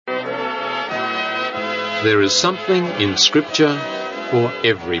There is something in Scripture for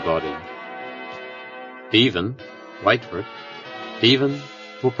everybody. Even, wait for it, even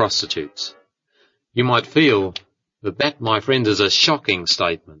for prostitutes. You might feel that, my friends, is a shocking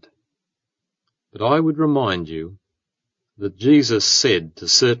statement. But I would remind you that Jesus said to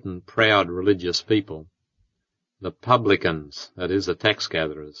certain proud religious people, the publicans, that is, the tax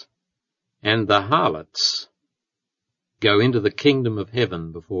gatherers, and the harlots go into the kingdom of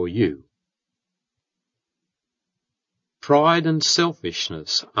heaven before you. Pride and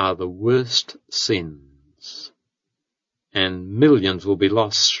selfishness are the worst sins, and millions will be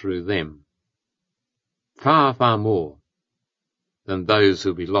lost through them, far, far more than those who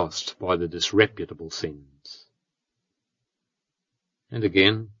will be lost by the disreputable sins. And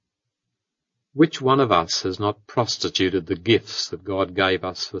again, which one of us has not prostituted the gifts that God gave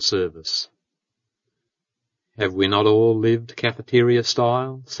us for service? Have we not all lived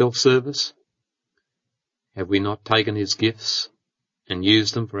cafeteria-style, self-service? Have we not taken his gifts and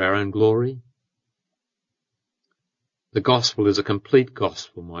used them for our own glory? The gospel is a complete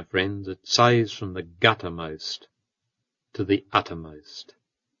gospel, my friends. It saves from the guttermost to the uttermost.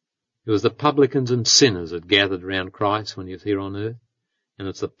 It was the publicans and sinners that gathered around Christ when he was here on earth, and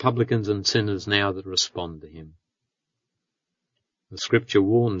it's the publicans and sinners now that respond to him. The scripture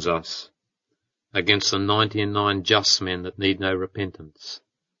warns us against the 99 just men that need no repentance.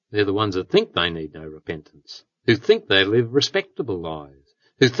 They're the ones that think they need no repentance, who think they live respectable lives,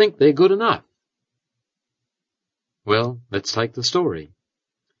 who think they're good enough. Well, let's take the story.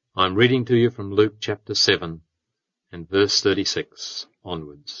 I'm reading to you from Luke chapter 7 and verse 36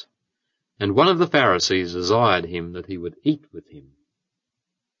 onwards. And one of the Pharisees desired him that he would eat with him.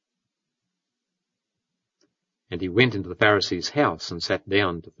 And he went into the Pharisee's house and sat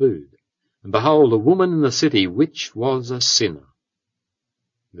down to food. And behold, a woman in the city which was a sinner.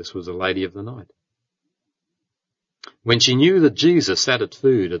 This was a lady of the night. When she knew that Jesus sat at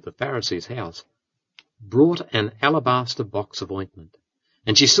food at the Pharisee's house, brought an alabaster box of ointment.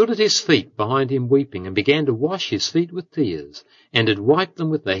 And she stood at his feet behind him weeping, and began to wash his feet with tears, and had wiped them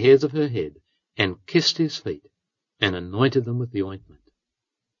with the hairs of her head, and kissed his feet, and anointed them with the ointment.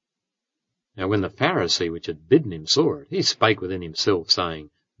 Now when the Pharisee which had bidden him saw it, he spake within himself, saying,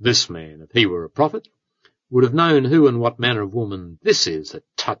 This man, if he were a prophet, would have known who and what manner of woman this is that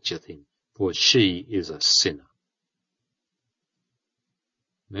toucheth him, for she is a sinner.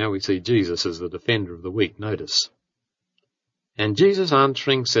 Now we see Jesus as the defender of the weak, notice. And Jesus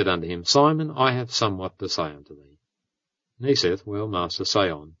answering said unto him, Simon, I have somewhat to say unto thee. And he saith, Well, Master, say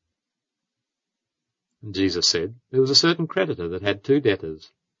on. And Jesus said, There was a certain creditor that had 2 debtors.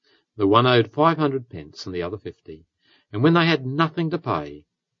 The one owed 500 pence, and the other 50. And when they had nothing to pay,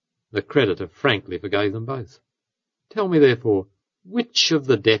 the creditor frankly forgave them both. Tell me therefore, which of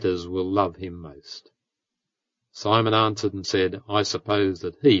the debtors will love him most? Simon answered and said, I suppose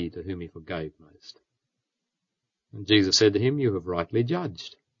that he to whom he forgave most. And Jesus said to him, You have rightly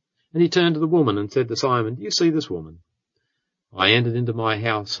judged. And he turned to the woman and said to Simon, Do you see this woman? I entered into my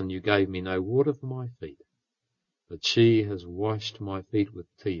house, and you gave me no water for my feet, but she has washed my feet with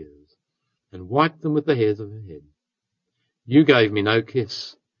tears, and wiped them with the hairs of her head. You gave me no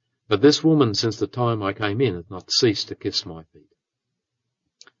kiss, but this woman, since the time I came in, hath not ceased to kiss my feet.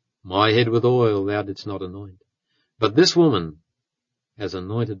 My head with oil thou didst not anoint, but this woman has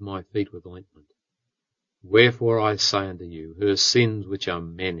anointed my feet with ointment. Wherefore I say unto you, her sins which are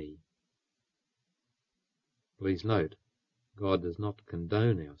many. Please note, God does not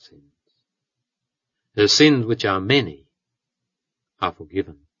condone our sins. Her sins which are many are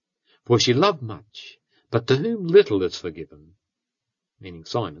forgiven. For she loved much, but to whom little is forgiven, meaning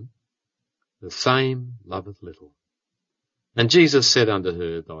Simon, the same loveth little. And Jesus said unto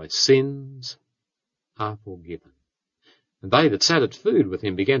her, Thy sins are forgiven. And they that sat at food with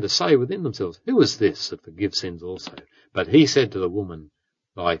him began to say within themselves, Who is this that forgives sins also? But he said to the woman,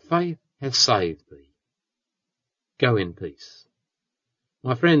 Thy faith hath saved thee. Go in peace.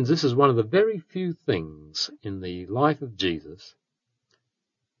 My friends, this is one of the very few things in the life of Jesus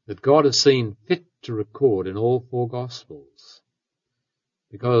that God has seen fit to record in all 4 Gospels.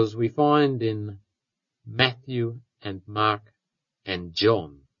 Because we find in Matthew and Mark and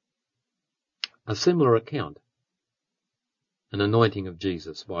John a similar account, an anointing of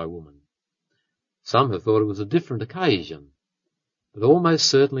Jesus by a woman. Some have thought it was a different occasion, but almost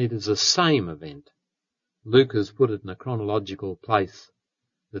certainly it is the same event. Luke has put it in a chronological place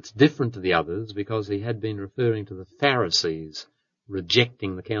that's different to the others because he had been referring to the Pharisees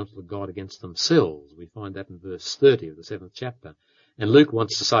rejecting the counsel of God against themselves. We find that in verse 30 of the 7th chapter. And Luke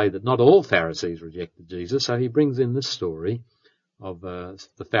wants to say that not all Pharisees rejected Jesus, so he brings in this story of the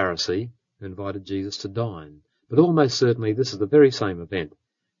Pharisee who invited Jesus to dine. But almost certainly this is the very same event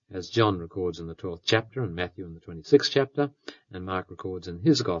as John records in the 12th chapter and Matthew in the 26th chapter, and Mark records in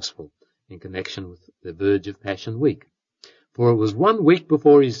his Gospel in connection with the verge of Passion Week. For it was 1 week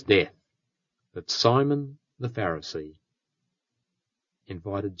before his death that Simon the Pharisee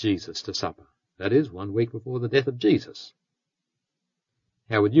invited Jesus to supper. That is, 1 week before the death of Jesus.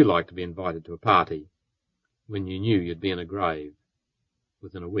 How would you like to be invited to a party when you knew you'd be in a grave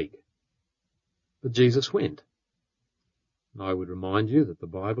within a week? But Jesus went. And I would remind you that the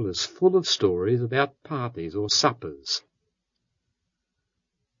Bible is full of stories about parties or suppers.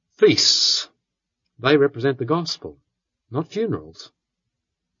 Feasts, they represent the gospel, not funerals.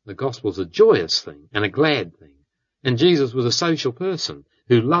 The gospel's a joyous thing and a glad thing. And Jesus was a social person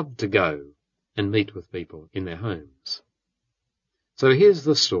who loved to go and meet with people in their homes. So here's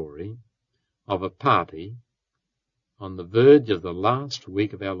the story of a party on the verge of the last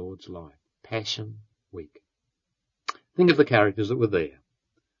week of our Lord's life, Passion Week. Think of the characters that were there.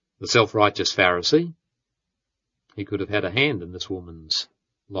 The self-righteous Pharisee. He could have had a hand in this woman's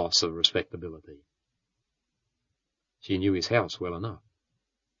loss of respectability. She knew his house well enough.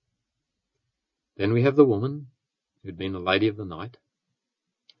 Then we have the woman who'd been a lady of the night,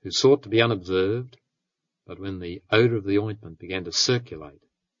 who sought to be unobserved, but when the odour of the ointment began to circulate,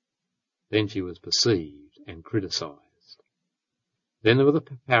 then she was perceived and criticised. Then there were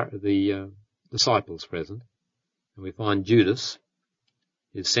the disciples present, and we find Judas,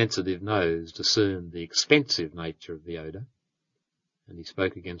 his sensitive nose discerned the expensive nature of the odour, and he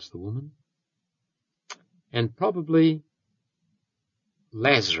spoke against the woman. And probably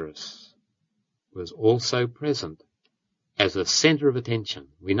Lazarus was also present as a centre of attention.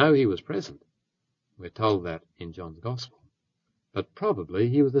 We know he was present. We're told that in John's Gospel. But probably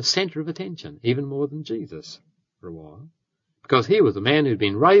he was the centre of attention, even more than Jesus for a while, because he was the man who'd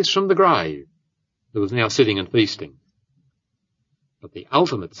been raised from the grave that was now sitting and feasting. But the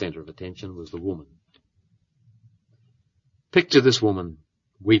ultimate centre of attention was the woman. Picture this woman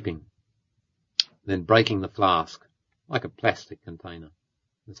weeping, then breaking the flask like a plastic container,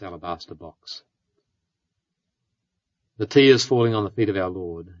 this alabaster box. The tears falling on the feet of our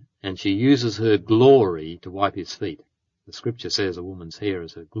Lord, and she uses her glory to wipe his feet. The scripture says a woman's hair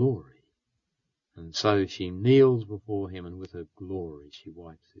is her glory. And so she kneels before him, and with her glory she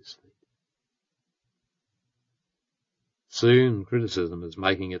wipes his feet. Soon criticism is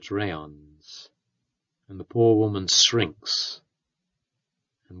making its rounds, and the poor woman shrinks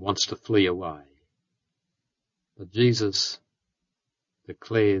and wants to flee away. But Jesus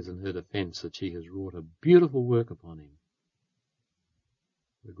declares in her defence that she has wrought a beautiful work upon him.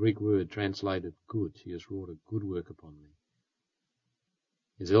 The Greek word translated good, she has wrought a good work upon me,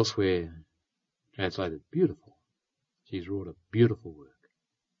 is elsewhere translated beautiful. She's wrought a beautiful work.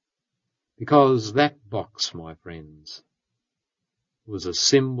 Because that box, my friends, was a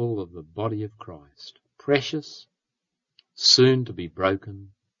symbol of the body of Christ, precious, soon to be broken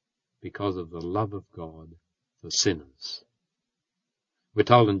because of the love of God for sinners. We're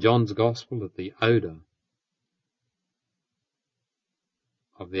told in John's Gospel that the odour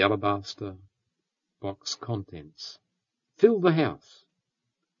of the alabaster box contents filled the house,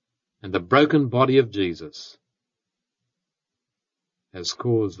 and the broken body of Jesus has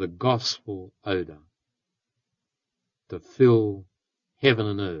caused the gospel odour to fill heaven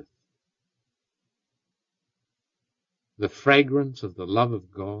and earth. The fragrance of the love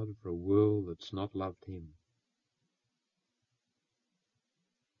of God for a world that's not loved him.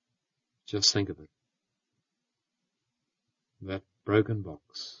 Just think of it. That broken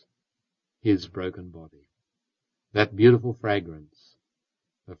box, his broken body, that beautiful fragrance,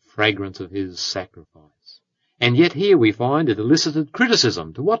 the fragrance of his sacrifice. And yet here we find it elicited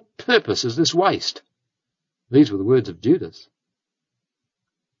criticism. To what purpose is this waste? These were the words of Judas.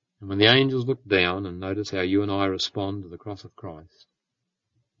 And when the angels look down and notice how you and I respond to the cross of Christ,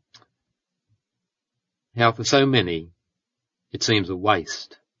 how for so many it seems a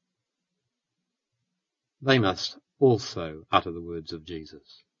waste, they must also utter the words of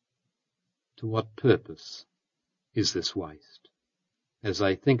Jesus. To what purpose is this waste? As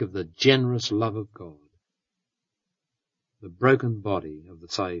they think of the generous love of God, the broken body of the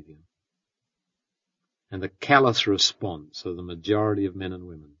Saviour, and the callous response of the majority of men and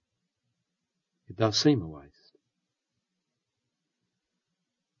women, it does seem a waste.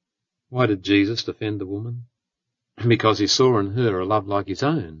 Why did Jesus defend the woman? Because he saw in her a love like his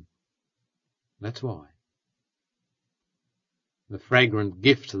own. That's why. The fragrant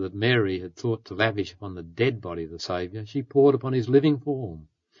gift that Mary had thought to lavish upon the dead body of the Saviour, she poured upon his living form.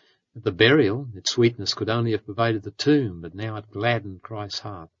 At the burial, its sweetness could only have pervaded the tomb, but now it gladdened Christ's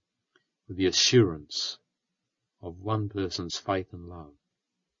heart with the assurance of one person's faith and love.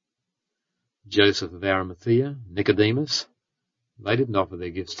 Joseph of Arimathea, Nicodemus, they didn't offer their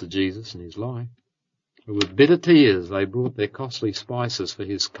gifts to Jesus in his life, but with bitter tears they brought their costly spices for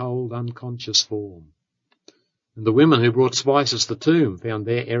his cold, unconscious form. And the women who brought spices to the tomb found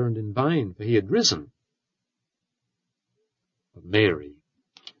their errand in vain, for he had risen. But Mary,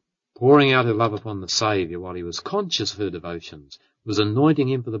 pouring out her love upon the Saviour while he was conscious of her devotions, was anointing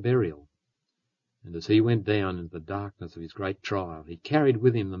him for the burial. And as he went down into the darkness of his great trial, he carried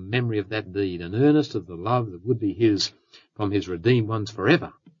with him the memory of that deed, an earnest of the love that would be his from his redeemed ones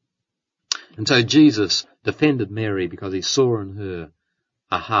forever. And so Jesus defended Mary because he saw in her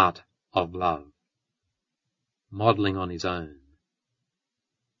a heart of love, modelling on his own.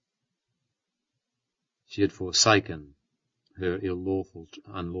 She had forsaken her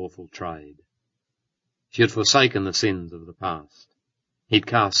unlawful trade. She had forsaken the sins of the past. He'd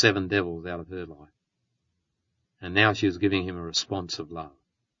cast 7 devils out of her life. And now she was giving him a response of love.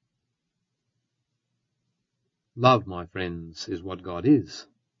 Love, my friends, is what God is.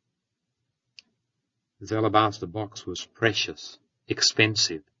 This alabaster box was precious,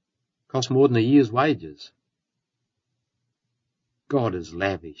 expensive, cost more than a year's wages. God is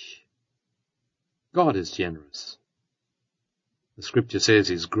lavish. God is generous. The scripture says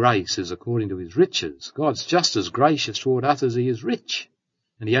his grace is according to his riches. God's just as gracious toward us as he is rich,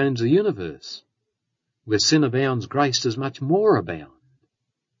 and he owns the universe. Where sin abounds, grace does much more abound.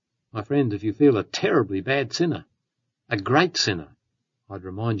 My friends, if you feel a terribly bad sinner, a great sinner, I'd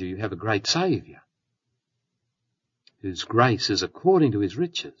remind you have a great Saviour, whose grace is according to his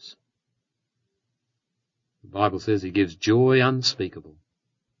riches. The Bible says he gives joy unspeakable,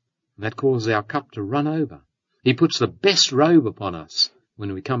 and that causes our cup to run over. He puts the best robe upon us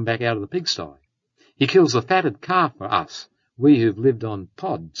when we come back out of the pigsty. He kills the fatted calf for us, we who've lived on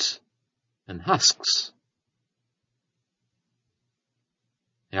pods and husks.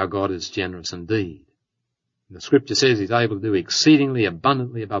 Our God is generous indeed. The scripture says he's able to do exceedingly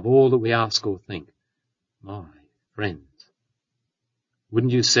abundantly above all that we ask or think. My friends,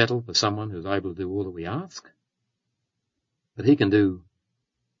 wouldn't you settle for someone who's able to do all that we ask? But he can do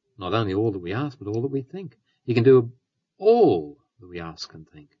not only all that we ask, but all that we think. He can do all that we ask and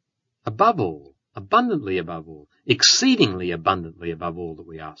think. Above all, abundantly above all, exceedingly abundantly above all that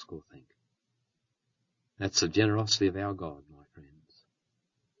we ask or think. That's the generosity of our God, my friends.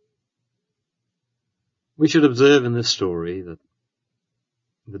 We should observe in this story that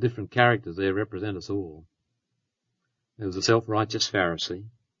the different characters there represent us all. There was a self-righteous Pharisee.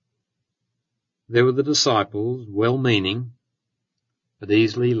 There were the disciples, well-meaning, but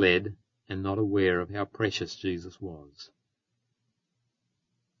easily led and not aware of how precious Jesus was.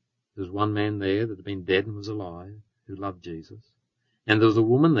 There was one man there that had been dead and was alive, who loved Jesus. And there was a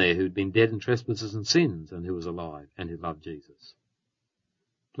woman there who'd been dead in trespasses and sins and who was alive and who loved Jesus.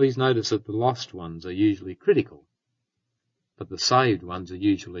 Please notice that the lost ones are usually critical, but the saved ones are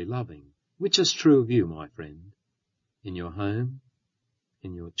usually loving. Which is true of you, my friend? In your home?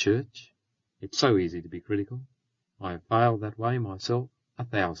 In your church? It's so easy to be critical. I have failed that way myself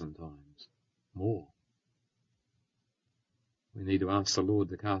 1,000 times. More. We need to ask the Lord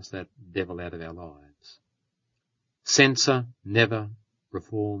to cast that devil out of our lives. Censor never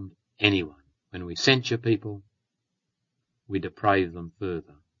reformed anyone. When we censure people, we deprave them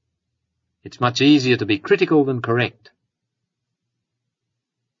further. It's much easier to be critical than correct.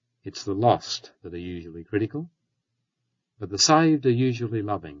 It's the lost that are usually critical, but the saved are usually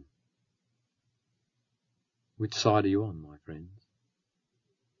loving. Which side are you on, my friends?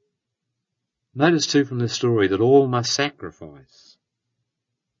 Notice too from this story that all must sacrifice.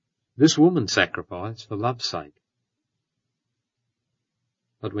 This woman sacrificed for love's sake.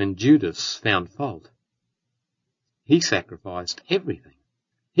 But when Judas found fault, he sacrificed everything.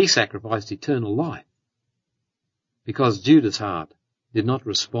 He sacrificed eternal life because Judas' heart did not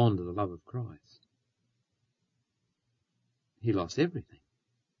respond to the love of Christ. He lost everything.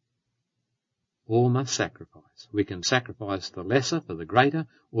 All must sacrifice. We can sacrifice the lesser for the greater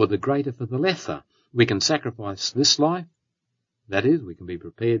or the greater for the lesser. We can sacrifice this life. That is, we can be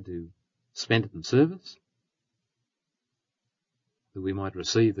prepared to spend it in service that we might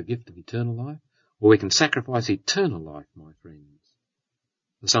receive the gift of eternal life. Or we can sacrifice eternal life, my friends,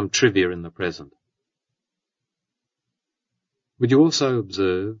 for some trivia in the present. Would you also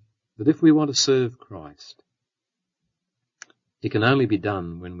observe that if we want to serve Christ, it can only be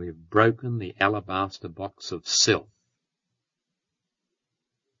done when we've broken the alabaster box of self.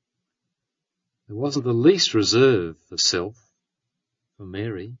 There wasn't the least reserve for self for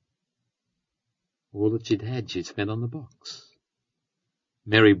Mary. All that she'd spent on the box.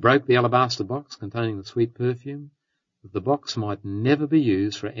 Mary broke the alabaster box containing the sweet perfume, that the box might never be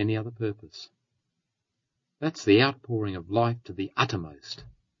used for any other purpose. That's the outpouring of life to the uttermost.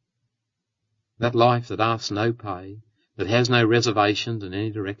 That life that asks no pay, that has no reservations in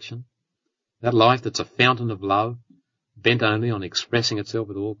any direction. That life that's a fountain of love, bent only on expressing itself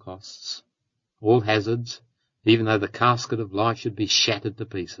at all costs, all hazards, even though the casket of life should be shattered to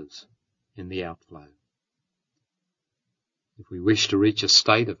pieces in the outflow. If we wish to reach a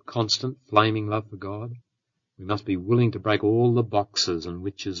state of constant, flaming love for God, we must be willing to break all the boxes in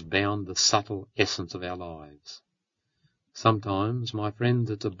which is bound the subtle essence of our lives. Sometimes, my friends,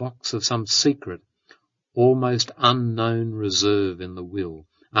 it's a box of some secret, almost unknown reserve in the will,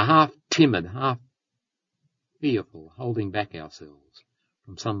 a half-timid, half-fearful holding back ourselves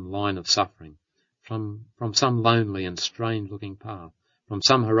from some line of suffering, from some lonely and strange-looking path, from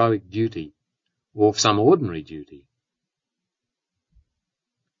some heroic duty, or some ordinary duty.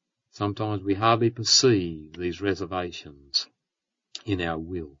 Sometimes we hardly perceive these reservations in our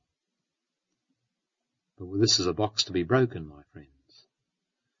will. But this is a box to be broken, my friends.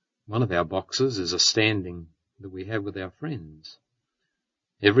 One of our boxes is a standing that we have with our friends.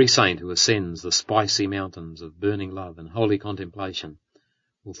 Every saint who ascends the spicy mountains of burning love and holy contemplation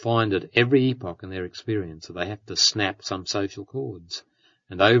will find at every epoch in their experience that they have to snap some social cords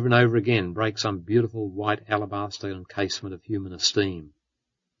and over again break some beautiful white alabaster encasement of human esteem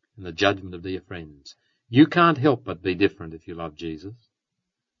and the judgment of dear friends. You can't help but be different if you love Jesus,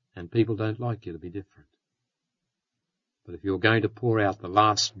 and people don't like you to be different. But if you're going to pour out the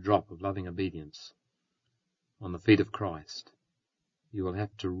last drop of loving obedience on the feet of Christ, you will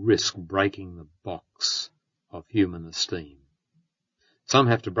have to risk breaking the box of human esteem. Some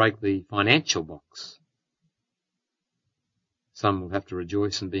have to break the financial box. Some will have to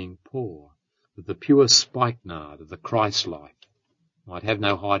rejoice in being poor, that the pure spikenard of the Christ life might have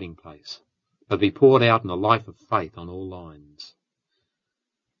no hiding place, but be poured out in a life of faith on all lines.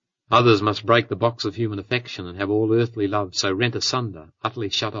 Others must break the box of human affection and have all earthly love so rent asunder, utterly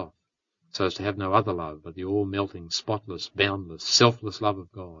shut off, so as to have no other love but the all-melting, spotless, boundless, selfless love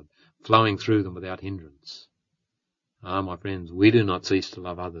of God, flowing through them without hindrance. Ah, my friends, we do not cease to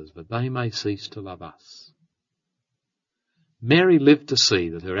love others, but they may cease to love us. Mary lived to see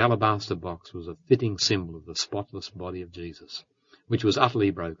that her alabaster box was a fitting symbol of the spotless body of Jesus, which was utterly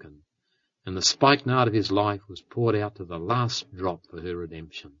broken, and the spikenard of his life was poured out to the last drop for her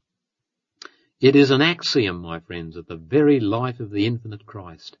redemption. It is an axiom, my friends, that the very life of the infinite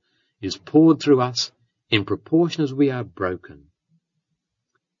Christ is poured through us in proportion as we are broken.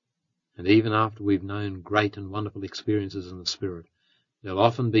 And even after we've known great and wonderful experiences in the Spirit, there'll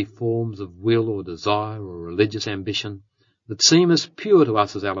often be forms of will or desire or religious ambition that seem as pure to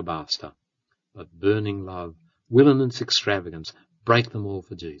us as alabaster, but burning love, will in its extravagance, break them all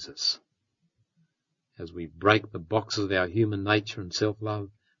for Jesus. As we break the boxes of our human nature and self-love,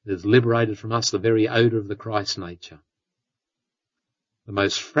 it has liberated from us the very odour of the Christ nature. The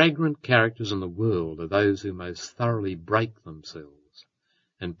most fragrant characters in the world are those who most thoroughly break themselves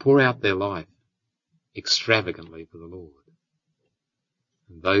and pour out their life extravagantly for the Lord.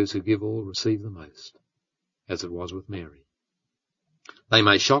 And those who give all receive the most, as it was with Mary. They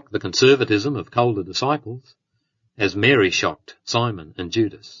may shock the conservatism of colder disciples, as Mary shocked Simon and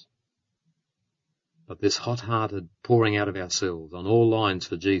Judas. But this hot-hearted pouring out of ourselves on all lines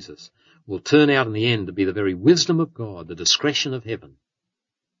for Jesus will turn out in the end to be the very wisdom of God, the discretion of heaven.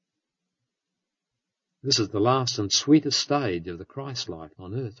 This is the last and sweetest stage of the Christ life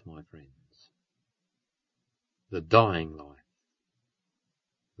on earth, my friends. The dying life,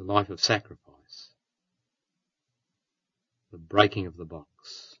 the life of sacrifice, the breaking of the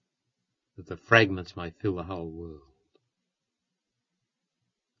box, that the fragments may fill the whole world.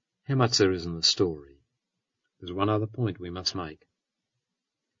 How much there is in the story. There's one other point we must make.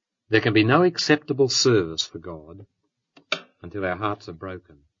 There can be no acceptable service for God until our hearts are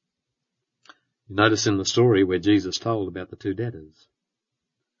broken. You notice in the story where Jesus told about the two debtors,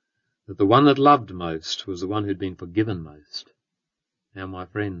 that the one that loved most was the one who'd been forgiven most. Now, my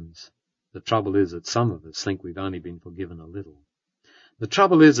friends, the trouble is that some of us think we've only been forgiven a little. The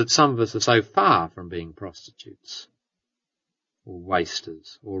trouble is that some of us are so far from being prostitutes, or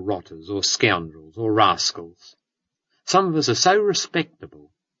wasters, or rotters, or scoundrels, or rascals. Some of us are so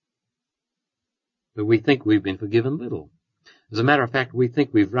respectable that we think we've been forgiven little. As a matter of fact, we think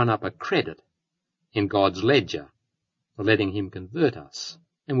we've run up a credit in God's ledger for letting him convert us,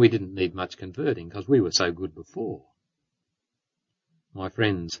 and we didn't need much converting because we were so good before. My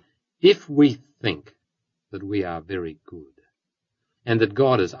friends, if we think that we are very good, and that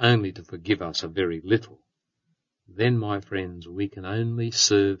God is only to forgive us a very little, then, my friends, we can only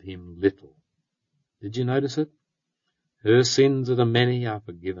serve him little. Did you notice it? Her sins that are many are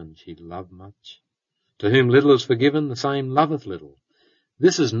forgiven. She loved much. To whom little is forgiven, the same loveth little.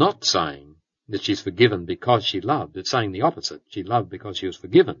 This is not saying that she's forgiven because she loved. It's saying the opposite. She loved because she was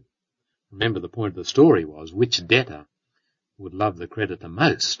forgiven. Remember, the point of the story was, which debtor would love the creditor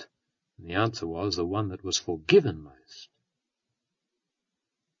most? And the answer was the one that was forgiven most.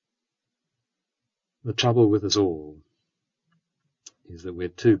 The trouble with us all is that we're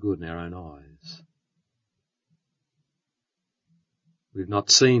too good in our own eyes. We've not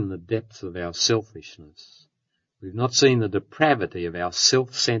seen the depths of our selfishness. We've not seen the depravity of our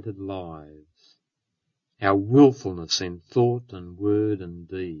self-centered lives, our willfulness in thought and word and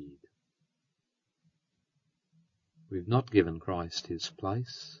deed. We've not given Christ his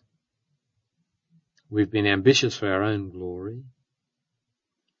place. We've been ambitious for our own glory.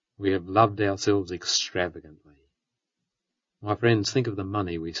 We have loved ourselves extravagantly. My friends, think of the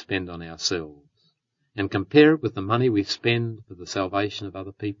money we spend on ourselves and compare it with the money we spend for the salvation of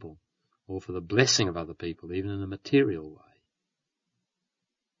other people or for the blessing of other people, even in a material way.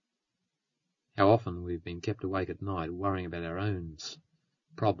 How often we've been kept awake at night worrying about our own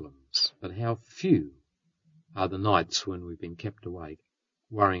problems, but how few are the nights when we've been kept awake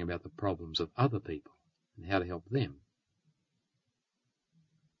worrying about the problems of other people and how to help them.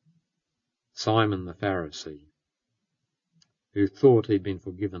 Simon the Pharisee, who thought he'd been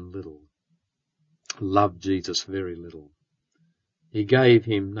forgiven little, loved Jesus very little. He gave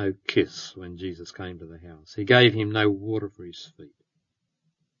him no kiss when Jesus came to the house. He gave him no water for his feet.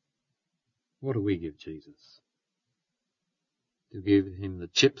 What do we give Jesus? Do we give him the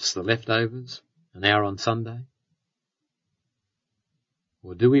chips, the leftovers, an hour on Sunday?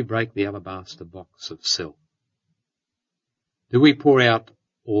 Or do we break the alabaster box of self? Do we pour out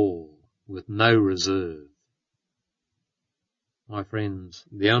all with no reserve? My friends,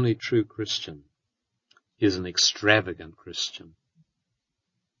 the only true Christian is an extravagant Christian.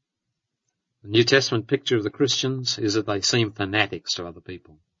 The New Testament picture of the Christians is that they seem fanatics to other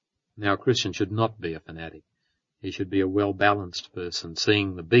people. Now, a Christian should not be a fanatic. He should be a well-balanced person,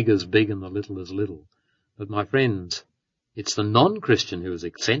 seeing the big as big and the little as little. But my friends, it's the non-Christian who is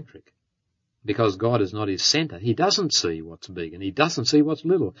eccentric. Because God is not his centre, he doesn't see what's big and he doesn't see what's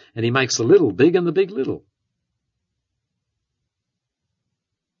little. And he makes the little big and the big little.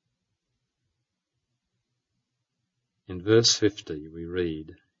 In verse 50 we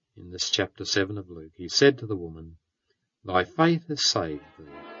read, in this chapter 7 of Luke, he said to the woman, "Thy faith has saved thee.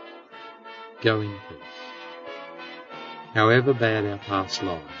 Go in peace." However bad our past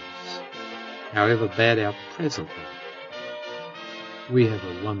lives, however bad our present life, we have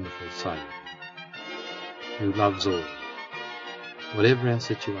a wonderful Saviour who loves all, whatever our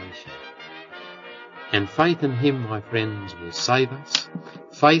situation. And faith in him, my friends, will save us.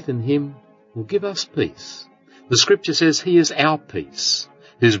 Faith in him will give us peace. The scripture says he is our peace,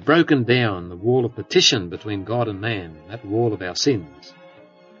 who's broken down the wall of partition between God and man, that wall of our sins,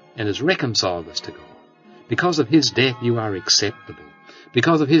 and has reconciled us to God. Because of his death you are acceptable.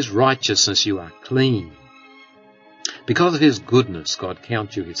 Because of his righteousness you are clean. Because of his goodness God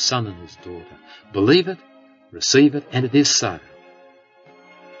counts you his son and his daughter. Believe it, receive it, and it is so.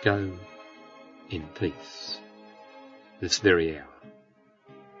 Go in peace this very hour.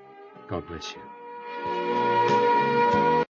 God bless you.